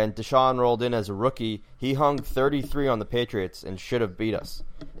 when Deshaun rolled in as a rookie, he hung 33 on the Patriots and should have beat us.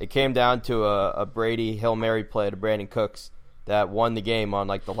 It came down to a Brady Hail Mary play to Brandon Cooks that won the game on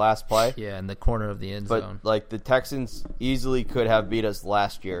the last play. Yeah, in the corner of the end zone. But the Texans easily could have beat us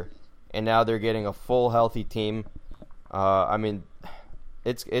last year, and now they're getting a full healthy team.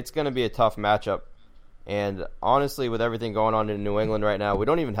 It's going to be a tough matchup. And honestly, with everything going on in New England right now, we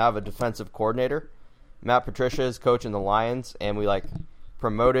don't even have a defensive coordinator. Matt Patricia is coaching the Lions, and we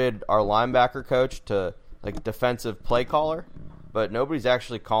promoted our linebacker coach to defensive play caller, but nobody's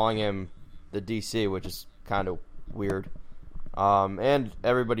actually calling him the DC, which is kind of weird. And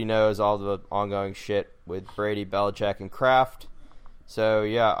everybody knows all the ongoing shit with Brady, Belichick, and Kraft. So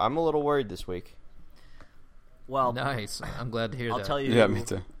yeah, I'm a little worried this week. Well, nice. I'm glad to hear that. I'll tell you. Yeah, me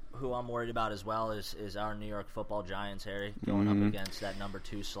too. Who I'm worried about as well is our New York Football Giants, Harry, going up against that number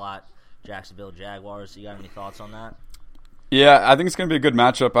 2 slot Jacksonville Jaguars. You got any thoughts on that? Yeah, I think it's going to be a good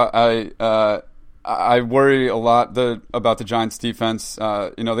matchup. I worry a lot about the Giants' defense.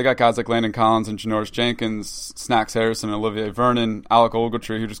 They got guys like Landon Collins and Janoris Jenkins, Snacks Harrison, Olivier Vernon, Alec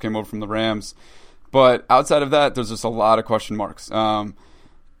Ogletree, who just came over from the Rams. But outside of that, there's just a lot of question marks. Who's going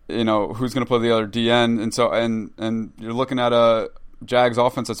to play the other DN? And you're looking at a Jags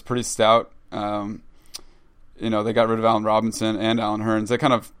offense that's pretty stout. They got rid of Allen Robinson and Allen Hurns. They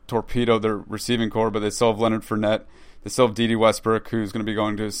kind of torpedoed their receiving core, but they still have Leonard Fournette. They still have Dede Westbrook, who's going to be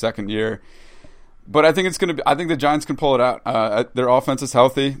going to his second year. But I think I think the Giants can pull it out. Their offense is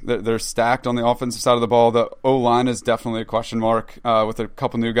healthy. They're stacked on the offensive side of the ball. The O-line is definitely a question mark with a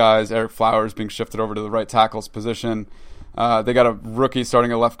couple new guys. Eric Flowers being shifted over to the right tackle's position. They got a rookie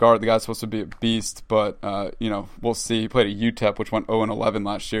starting at left guard. The guy's supposed to be a beast, but we'll see. He played at UTEP, which went 0-11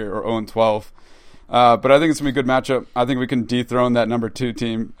 last year, or 0-12. But I think it's going to be a good matchup. I think we can dethrone that number 2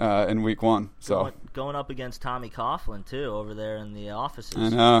 team in week 1. So going up against Tommy Coughlin too over there in the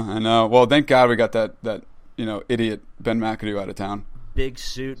offices. I know. Well, thank God we got that idiot Ben McAdoo out of town. Big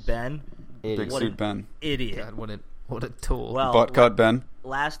suit Ben. Big suit Ben. Idiot. God, what a tool. Well, butt cut Ben.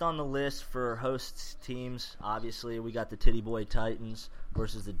 Last on the list for hosts teams, obviously we got the Titty Boy Titans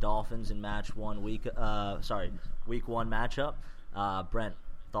versus the Dolphins in week 1 matchup. Brent,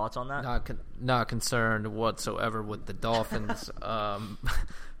 thoughts on that? Not concerned whatsoever with the Dolphins.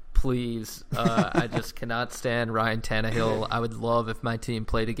 Please, I just cannot stand Ryan Tannehill. I would love if my team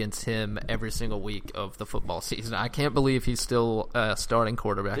played against him every single week of the football season. I can't believe he's still a starting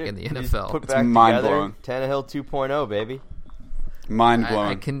quarterback in the NFL. Put It's back mind-blowing. together, Tannehill 2.0, baby.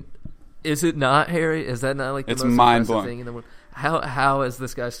 Mind-blowing. Is it not, Harry? Is that not the It's most mind-blowing. impressive thing in the world? How is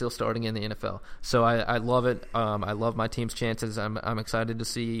this guy still starting in the NFL? So I love it. I love my team's chances. I'm excited to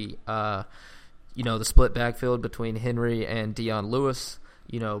see the split backfield between Henry and Dion Lewis.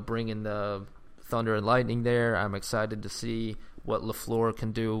 Bringing the Thunder and Lightning there. I'm excited to see what LaFleur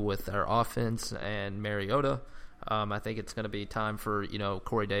can do with our offense and Mariota. I think it's going to be time for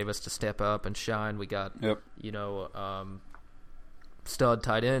Corey Davis to step up and shine. We got stud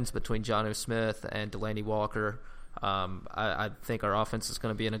tight ends between Jonnu Smith and Delaney Walker. I think our offense is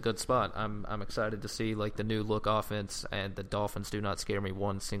going to be in a good spot. I'm excited to see the new look offense, and the Dolphins do not scare me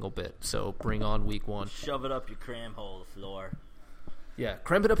one single bit. So bring on week 1. Shove it up your cram hole, LaFleur. Yeah,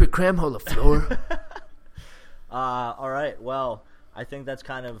 cram it up your cram hole, LaFleur. All right. Well, I think that's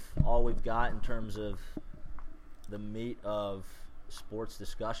kind of all we've got in terms of the meat of sports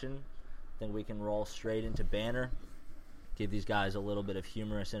discussion. I think we can roll straight into Banner, give these guys a little bit of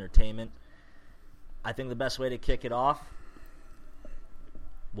humorous entertainment. I think the best way to kick it off,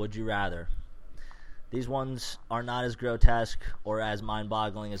 would you rather? These ones are not as grotesque or as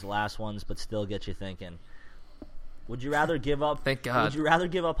mind-boggling as the last ones, but still get you thinking. Would you rather give up? Thank God. Would you rather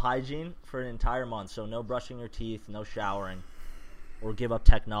give up hygiene for an entire month, so no brushing your teeth, no showering, or give up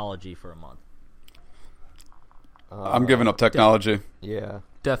technology for a month? I'm giving up technology. Yeah,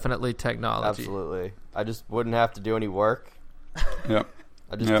 definitely technology. Absolutely. I just wouldn't have to do any work. Yep.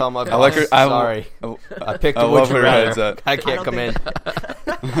 I just tell my boss, I like her, sorry, I picked I a would love you where her head's rather. at. I can't come in.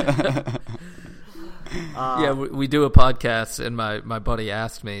 Yeah, we do a podcast, and my buddy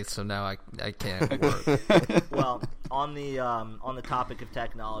asked me, so now I can't work. Well, on the topic of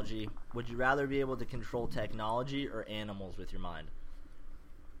technology, would you rather be able to control technology or animals with your mind?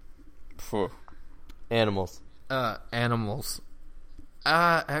 Phew. Animals. Animals.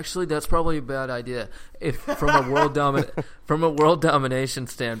 Actually, that's probably a bad idea. If from a world domination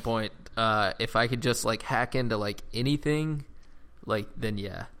standpoint, if I could just like hack into like anything, like then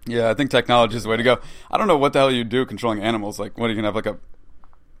yeah. Yeah, I think technology is the way to go. I don't know what the hell you do controlling animals. Like, what are you gonna have like a,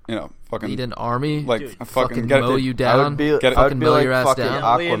 fucking Need an army, like Dude, a fucking get mow it- you I down. would be fucking mow like your ass fucking down.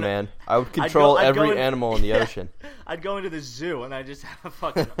 Aquaman. I would control I'd go every in- animal in the ocean. I'd go into the zoo and I just have a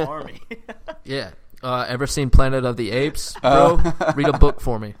fucking army. Yeah. Ever seen Planet of the Apes, bro? Read a book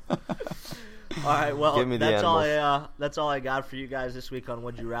for me. All right, well, Give me the that's all I got for you guys this week on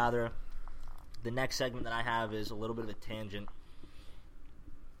Would You Rather. The next segment that I have is a little bit of a tangent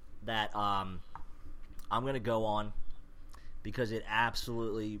that I'm going to go on because it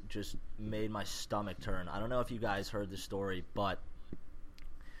absolutely just made my stomach turn. I don't know if you guys heard the story, but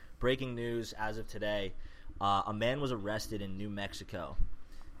breaking news as of today, a man was arrested in New Mexico.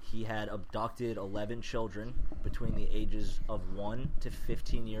 He had abducted 11 children between the ages of 1 to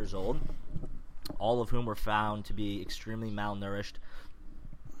 15 years old, all of whom were found to be extremely malnourished,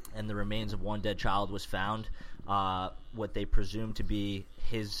 and the remains of one dead child was found, what they presume to be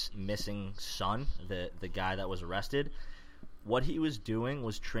his missing son, the guy that was arrested. What he was doing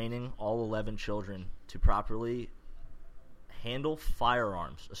was training all 11 children to properly handle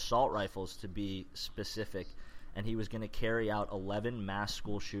firearms, assault rifles to be specific, and he was going to carry out 11 mass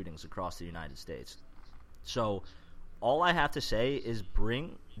school shootings across the United States. So all I have to say is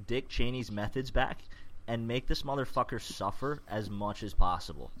bring Dick Cheney's methods back and make this motherfucker suffer as much as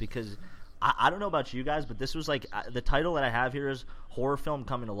possible. Because I don't know about you guys, but this was like the title that I have here is horror film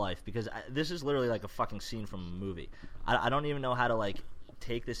coming to life, because this is literally like a fucking scene from a movie. I don't even know how to like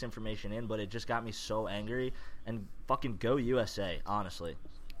take this information in, but it just got me so angry. And fucking go USA, honestly.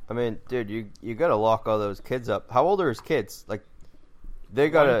 I mean, dude, you gotta lock all those kids up. How old are his kids? Like, they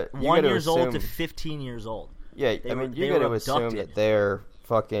gotta one years assume, old to 15 years old. Yeah, They I were- mean, they you were gotta assume abducted. that they're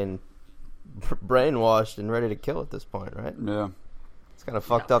fucking brainwashed and ready to kill at this point, right? Yeah. It's kind of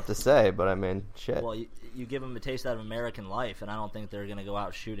fucked up to say, but I mean, shit. Well, you give them a taste out of American life, and I don't think they're going to go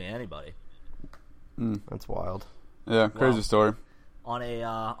out shooting anybody. That's wild. Yeah, crazy Wow. story. On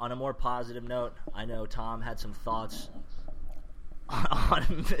a more positive note, I know Tom had some thoughts on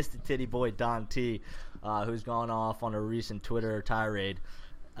Mr. Titty Boy Don T, who's gone off on a recent Twitter tirade.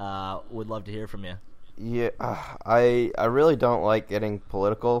 Would love to hear from you. Yeah, I really don't like getting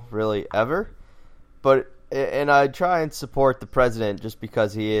political, really, ever. And I try and support the president just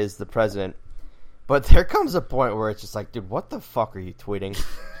because he is the president. But there comes a point where it's just like, dude, what the fuck are you tweeting?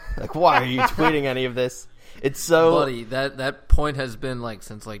 Like, why are you tweeting any of this? It's so... Buddy, that point has been like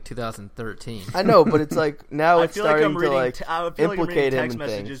since like 2013. I know, but it's like, now I it's feel like starting I'm to reading. like I feel like I'm implicate reading him text in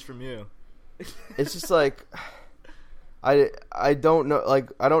messages things. from you. It's just like... I don't know, like,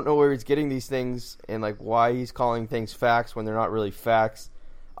 I don't know where he's getting these things and like why he's calling things facts when they're not really facts.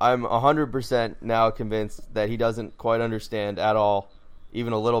 I'm 100% now convinced that he doesn't quite understand at all,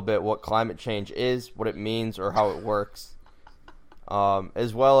 even a little bit, what climate change is, what it means, or how it works.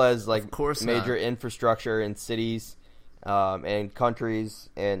 As well as like course major not. infrastructure in cities and countries,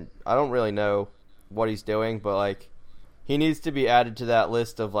 and I don't really know what he's doing, but like he needs to be added to that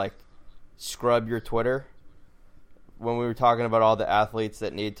list of like scrub your Twitter. When we were talking about all the athletes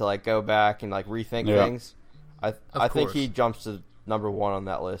that need to like go back and like rethink Yeah. things, I think course. he jumps to number one on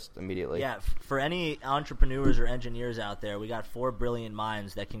that list immediately. Yeah, for any entrepreneurs or engineers out there, we got 4 brilliant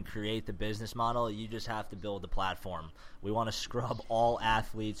minds that can create the business model. You just have to build the platform. We want to scrub all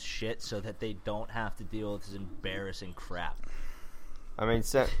athletes' shit so that they don't have to deal with this embarrassing crap. I mean,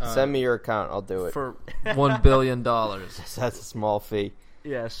 send me your account. I'll do it. For $1 billion. That's a small fee.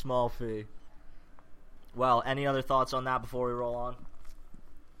 Yeah, small fee. Well, any other thoughts on that before we roll on?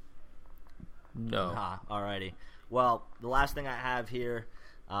 No. Alrighty. Well, the last thing I have here,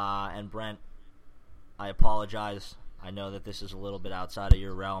 and Brent, I apologize. I know that this is a little bit outside of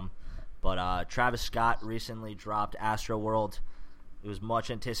your realm, but Travis Scott recently dropped Astroworld. It was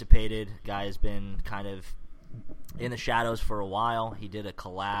much anticipated. Guy has been kind of in the shadows for a while. He did a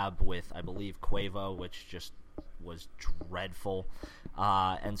collab with, I believe, Quavo, which just was dreadful.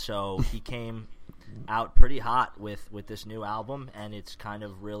 And so he came out pretty hot with this new album, and it's kind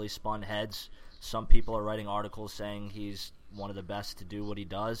of really spun heads. Some people are writing articles saying he's one of the best to do what he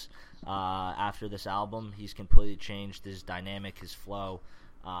does. After this album, he's completely changed his dynamic, his flow.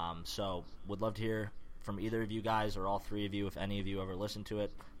 So would love to hear from either of you guys or all three of you, if any of you ever listen to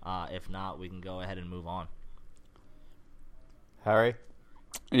it. If not, we can go ahead and move on. Harry?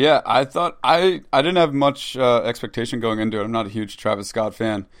 Yeah, I thought I didn't have much expectation going into it. I'm not a huge Travis Scott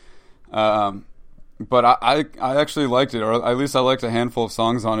fan, but I actually liked it, or at least I liked a handful of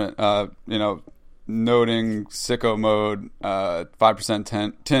songs on it. Noting Sicko Mode,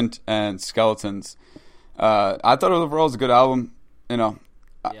 5% Tint, and Skeletons. I thought overall it was a good album. Yeah.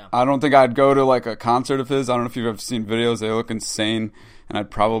 I don't think I'd go to like a concert of his. I don't know if you've ever seen videos. They look insane. And I'd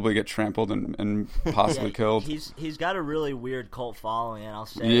probably get trampled and possibly killed. He's got a really weird cult following, and I'll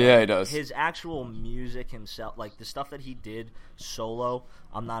say he does. His actual music himself, like the stuff that he did solo,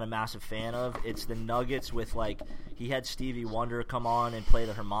 I'm not a massive fan of. It's the nuggets with like he had Stevie Wonder come on and play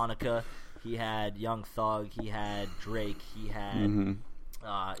the harmonica. He had Young Thug. He had Drake. He had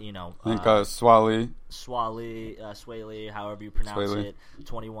I think Sway Lee, however you pronounce it,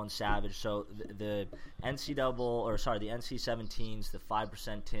 21 Savage. So the NC-17s, the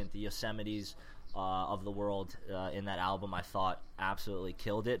 5% Tint, the Yosemites of the world in that album, I thought absolutely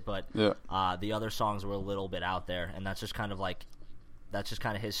killed it. But the other songs were a little bit out there, and that's just kind of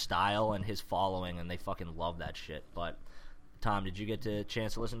his style and his following, and they fucking love that shit. But Tom, did you get a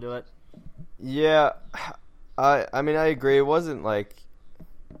chance to listen to it? Yeah, I mean I agree. It wasn't like.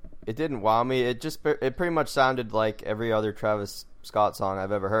 It didn't wow me. It pretty much sounded like every other Travis Scott song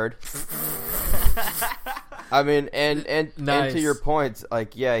I've ever heard. I mean, and to your point,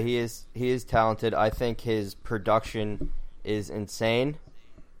 like he is talented. I think his production is insane.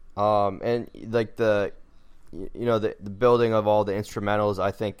 And like the building of all the instrumentals,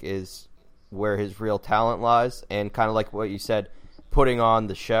 I think is where his real talent lies, and kind of like what you said, putting on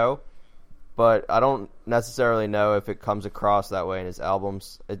the show. But I don't necessarily know if it comes across that way in his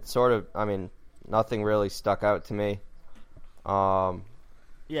albums. It's sort of, I mean, nothing really stuck out to me.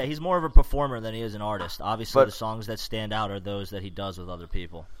 Yeah, he's more of a performer than he is an artist. Obviously, the songs that stand out are those that he does with other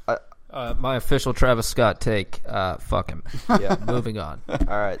people. My official Travis Scott take, fuck him. Yeah. Moving on. All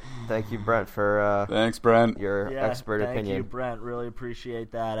right. Thank you, Brent, for thanks, Brent. Your expert opinion. Thank you, Brent. Really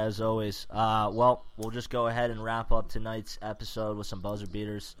appreciate that, as always. Well, we'll just go ahead and wrap up tonight's episode with some buzzer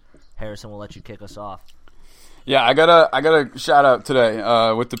beaters. Harrison, we'll let you kick us off. Yeah, I got a shout out today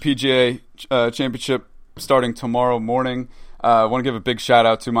with the PGA Championship starting tomorrow morning. I want to give a big shout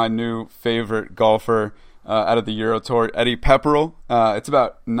out to my new favorite golfer out of the Euro Tour, Eddie Pepperell. It's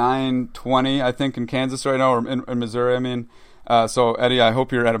about 9:20, I think, in Kansas right now, or in Missouri. I mean, so Eddie, I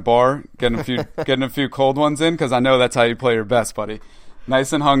hope you're at a bar getting a few cold ones in, because I know that's how you play your best, buddy.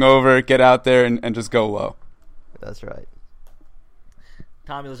 Nice and hungover, get out there and just go low. That's right.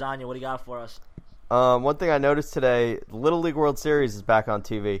 Tommy Lasagna, what do you got for us? One thing I noticed today, Little League World Series is back on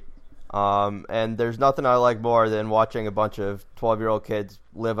TV. And there's nothing I like more than watching a bunch of 12-year-old kids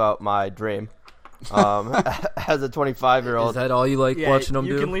live out my dream. As a 25-year-old. Is that all you like watching them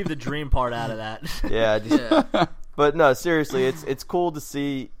do? You can leave the dream part out of that. Yeah. But no, seriously, it's cool to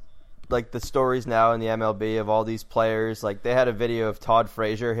see like the stories now in the MLB of all these players. Like they had a video of Todd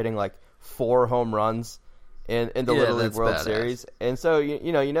Frazier hitting like 4 home runs in the Little League World Series. And so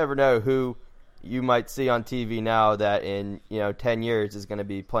you never know who you might see on TV now that in 10 years is going to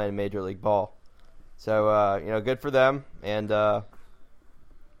be playing Major League Ball. So good for them, and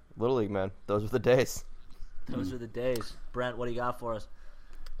Little League, man, those were the days. Those are the days. Brent, what do you got for us?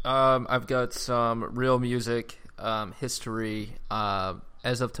 I've got some real music history.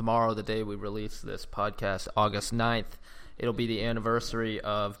 As of tomorrow, the day we release this podcast, August 9th, it'll be the anniversary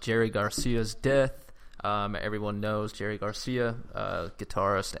of Jerry Garcia's death. Everyone knows Jerry Garcia,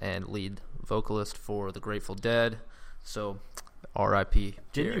 guitarist and lead vocalist for the Grateful Dead. So, R.I.P.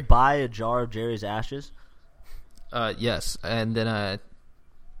 Jerry. Didn't you buy a jar of Jerry's ashes? Yes, and then I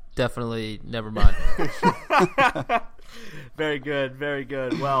definitely never mind. Very good, very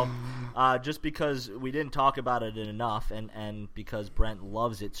good. Well, just because we didn't talk about it enough, and because Brent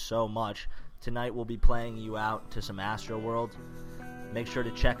loves it so much, tonight we'll be playing you out to some Astroworld. Make sure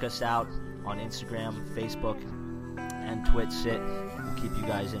to check us out on Instagram, Facebook, and Twitsit. We'll keep you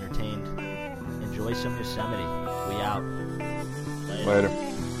guys entertained. Enjoy some Yosemite. We out. Later.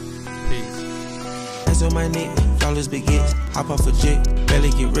 Peace. Hands on my neck, dollars big hits. Hop off a jet,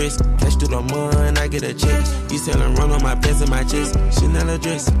 barely get rich. Cash through the mud and I get a check. You selling run on my pants and my chest. Chanel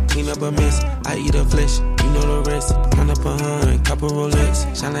dress, clean up a mess. I eat a flesh, you know the rest. Count up 100, couple Rolex.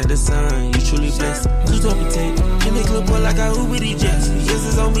 Shine like the sun, you truly blessed. 228, in the club boy like I Uber these jets. Yes,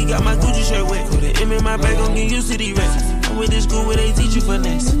 it's on me, got my Gucci shirt wet. Put an M in my bag, gon' get used to these rats. I went to school where they teach you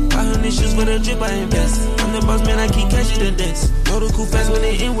finesse. 500 shoes for the drip, I invest. I'm the boss man, I keep cashing the desk. Go to cool fast when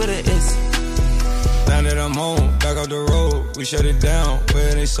they in with an S. Now that I'm home, back off the road, we shut it down,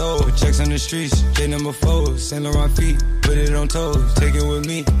 where they sold. Put checks on the streets, J number 4, Saint Laurent feet, put it on toes. Take it with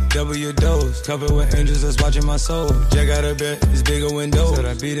me, double your dose. Covered with angels that's watching my soul. Jack out a bed, it's bigger window. Said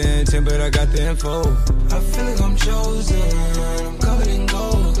I beat the intent, but I got the info. I feel like I'm chosen, I'm covered in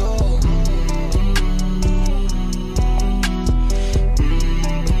gold.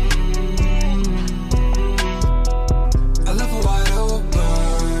 I left her wide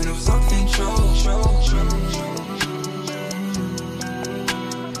open, it was off control.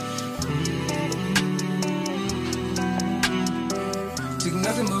 Took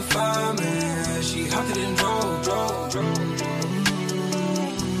nothing but 5 minutes, she hopped it and drove.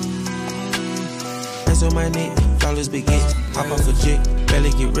 Hands on my neck, flawless begin. Hop off a jet,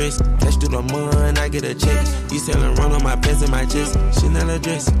 barely get rest. Cash through the mud, I get a check. You selling run on my pants and my chest. Chanel a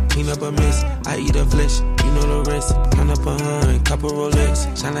dress, clean up a mess. I eat a flesh, you know the rest. Count up $100, couple Rolex.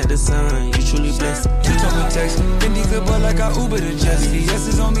 Shine like the sun, you truly blessed. You told me text, Fendi good boy like I Uber to Jess. The S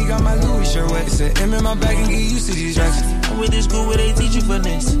is on me, got my Louis shirt wet. It's an M in my bag and get used to these dresses. I went to school where they teach you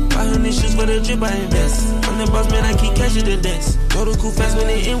finesse. 500 shoes for the drip I invest. I'm the boss man, I keep catching the debts. Go to cool fast when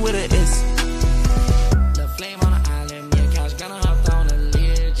they in with an S.